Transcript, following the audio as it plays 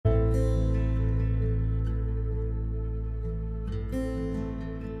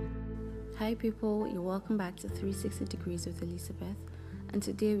Hi people, you're welcome back to 360 Degrees with Elizabeth, and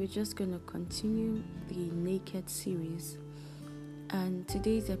today we're just going to continue the Naked series, and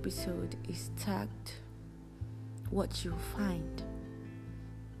today's episode is tagged What You Find.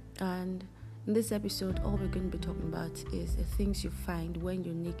 And in this episode, all we're going to be talking about is the things you find when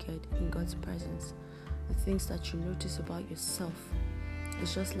you're naked in God's presence, the things that you notice about yourself.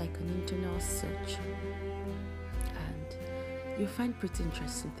 It's just like an internal search. You'll find pretty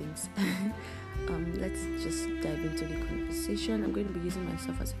interesting things. Let's just dive into the conversation. I'm going to be using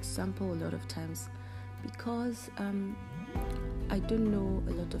myself as an example a lot of times because I don't know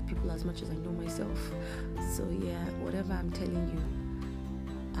a lot of people as much as I know myself. So yeah, whatever I'm telling you,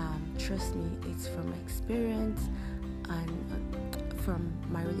 trust me, it's from my experience and from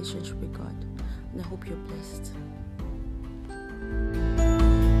my relationship with God. And I hope you're blessed.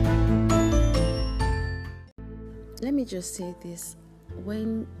 Let me just say this.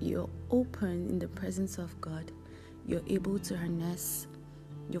 When you're open in the presence of God, you're able to harness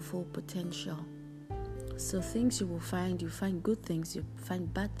your full potential. So things you find good things, you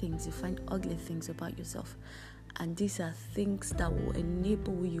find bad things, you find ugly things about yourself. And these are things that will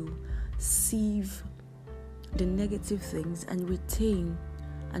enable you sieve the negative things and retain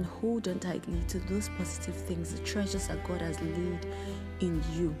and hold on tightly to those positive things, the treasures that God has laid in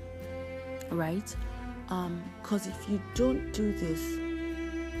you. Right? Because if you don't do this,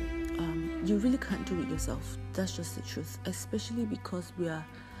 you really can't do it yourself. That's just the truth. Especially because we are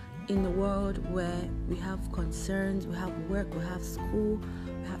in a world where we have concerns, we have work, we have school,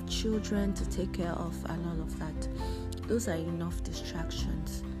 we have children to take care of and all of that. Those are enough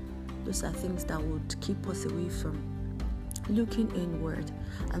distractions. Those are things that would keep us away from looking inward.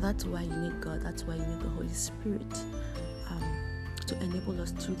 And that's why you need God. That's why you need the Holy Spirit to enable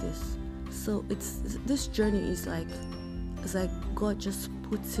us through this. So this journey is like God just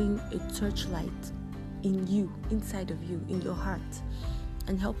putting a torchlight in you, inside of you, in your heart,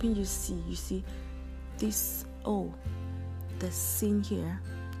 and helping you see. You see this. Oh, there's sin here.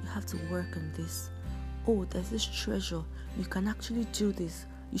 You have to work on this. Oh, there's this treasure. You can actually do this.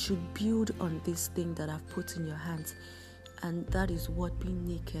 You should build on this thing that I've put in your hands, and that is what being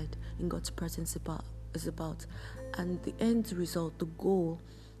naked in God's presence is about. And the end result, the goal,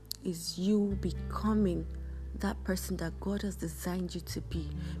 is you becoming that person that God has designed you to be.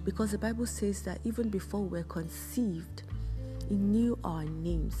 Because the Bible says that even before we're conceived, He knew our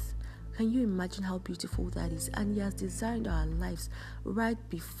names. Can you imagine how beautiful that is? And He has designed our lives right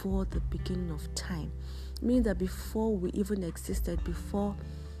before the beginning of time. Meaning that before we even existed, before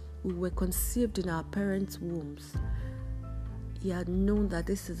we were conceived in our parents' wombs, He had known that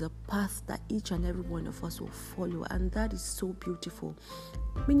this is a path that each and every one of us will follow. And that is so beautiful.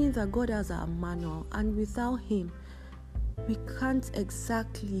 Meaning that God has our manual, and without Him, we can't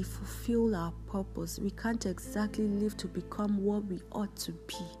exactly fulfill our purpose. We can't exactly live to become what we ought to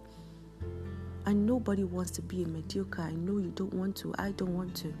be. And nobody wants to be a mediocre. I know you don't want to. I don't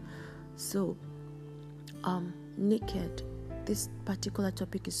want to. So, naked, this particular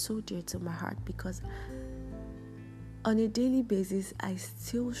topic is so dear to my heart because on a daily basis, I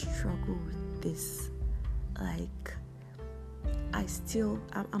still struggle with this.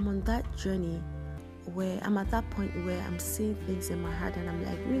 I'm on that journey where I'm at that point where I'm seeing things in my heart and I'm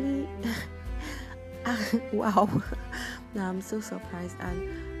like, really? Wow. Now I'm so surprised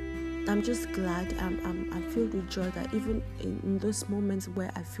and I'm just glad. I'm filled with joy that even in those moments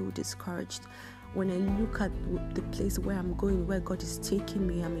where I feel discouraged, when I look at the place where I'm going, where God is taking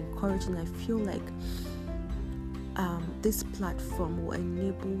me, I'm encouraged and I feel like this platform will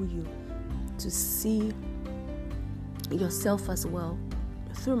enable you to see yourself as well.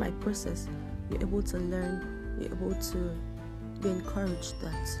 Through my process, you're able to learn, you're able to be encouraged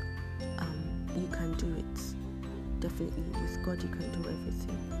that you can do it. Definitely, with God you can do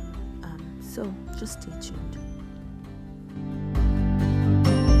everything. So just stay tuned.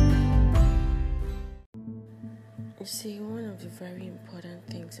 You see, one of the very important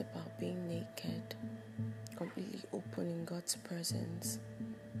things about being naked, completely open in God's presence,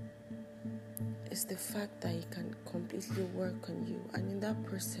 is the fact that He can completely work on you. And in that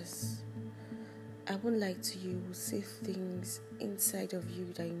process, I won't lie to you, will see things inside of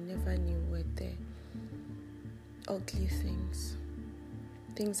you that you never knew were there. Ugly things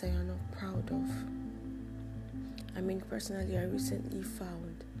that you're not proud of. I mean, personally, I recently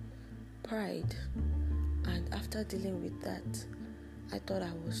found pride, and after dealing with that, I thought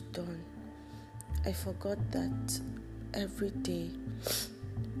I was done. I forgot that every day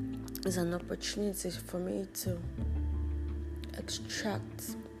is an opportunity for me to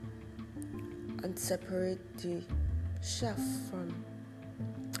extract and separate the chaff from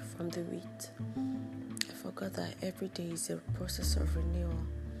I'm the wheat. I forgot that every day is a process of renewal.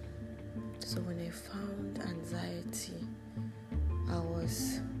 So when I found anxiety, I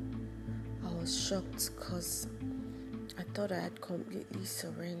was shocked because I thought I had completely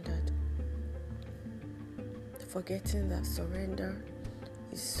surrendered. Forgetting that surrender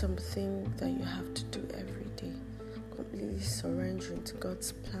is something that you have to do every day. Completely surrendering to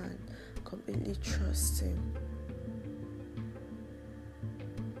God's plan, completely trusting.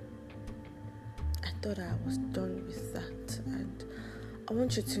 I thought I was done with that, and I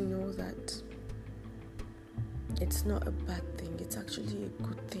want you to know that it's not a bad thing. It's actually a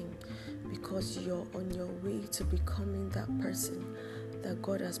good thing, because you're on your way to becoming that person that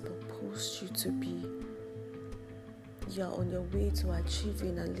God has proposed you to be. You're on your way to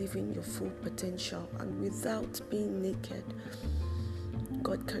achieving and living your full potential, and without being naked,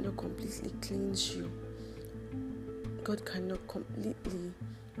 God cannot completely cleanse you. God cannot completely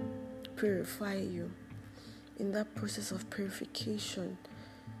purify you. In that process of purification,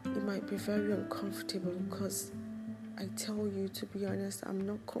 it might be very uncomfortable, because I tell you, to be honest, I'm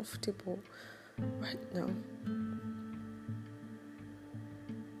not comfortable right now.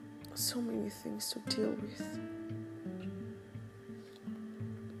 So many things to deal with.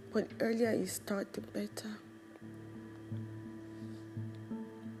 But earlier you start, the better.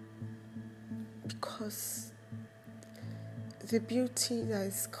 Because the beauty that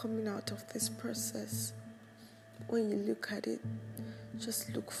is coming out of this process, when you look at it,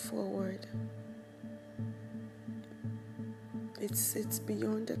 just look forward. It's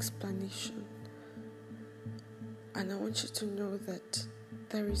beyond explanation. And I want you to know that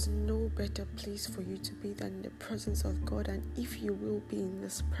there is no better place for you to be than in the presence of God. And if you will be in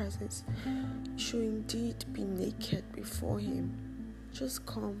this presence, you should indeed be naked before Him. Just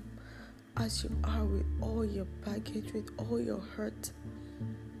come as you are, with all your baggage, with all your hurt,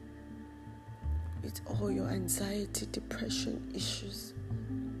 with all your anxiety, depression issues,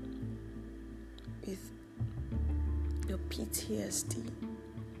 with your PTSD,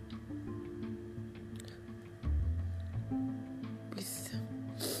 with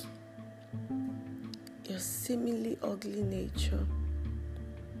your seemingly ugly nature.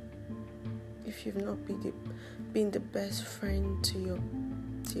 If you've not been the best friend to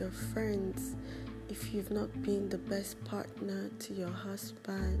your friends, if you've not been the best partner to your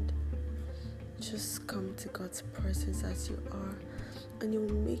husband, just come to God's presence as you are, and it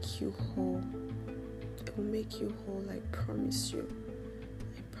will make you whole. It will make you whole, I promise you.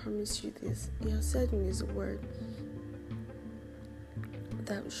 I promise you this. He has said in His word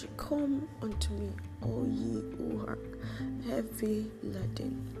that you should come unto me, all ye who are heavy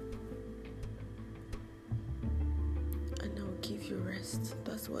laden, and I'll give you rest.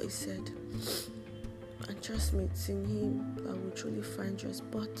 That's what He said. And trust me, it's in Him that we'll truly find rest.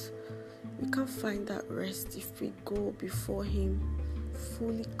 But we can't find that rest if we go before Him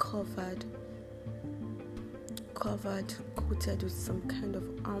fully covered, coated with some kind of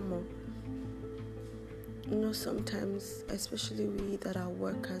armor. You know, sometimes, especially we that are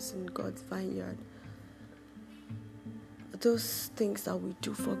workers in God's vineyard, those things that we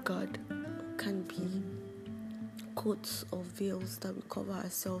do for God can be coats or veils that we cover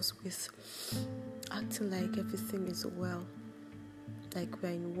ourselves with, acting like everything is well, like we're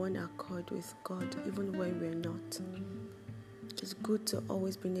in one accord with God, even when we're not. It's good to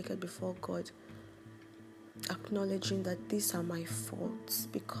always be naked before God, acknowledging that these are my faults,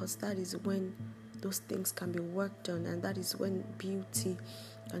 because that is when those things can be worked on, and that is when beauty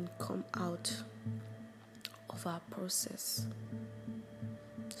can come out of our process.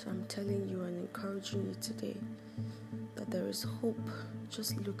 So I'm telling you and encouraging you today that there is hope.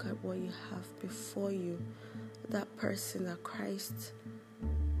 Just look at what you have before you, that person that Christ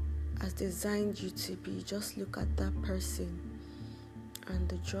has designed you to be. Just look at that person, and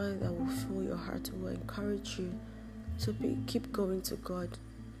the joy that will fill your heart will encourage you to keep going to God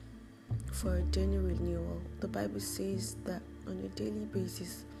for a daily renewal. The Bible says that on a daily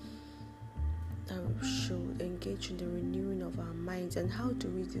basis that we should engage in the renewing of our minds. And how do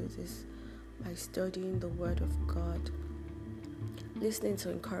we do this? By studying the Word of God, listening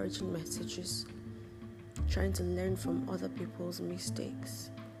to encouraging messages, trying to learn from other people's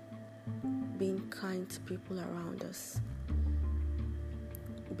mistakes, being kind to people around us,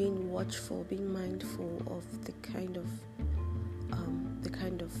 being watchful, being mindful of the kind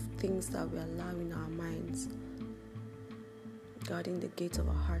of things that we allow in our minds, guarding the gates of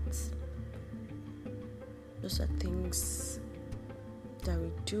our hearts. Those are things that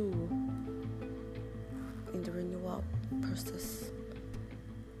we do in the renewal process,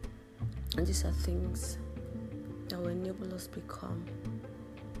 and these are things that will enable us become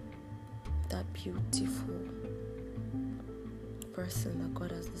that beautiful person that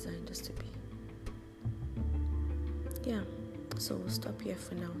God has designed us to be. Yeah, so we'll stop here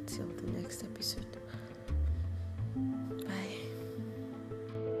for now till the next episode.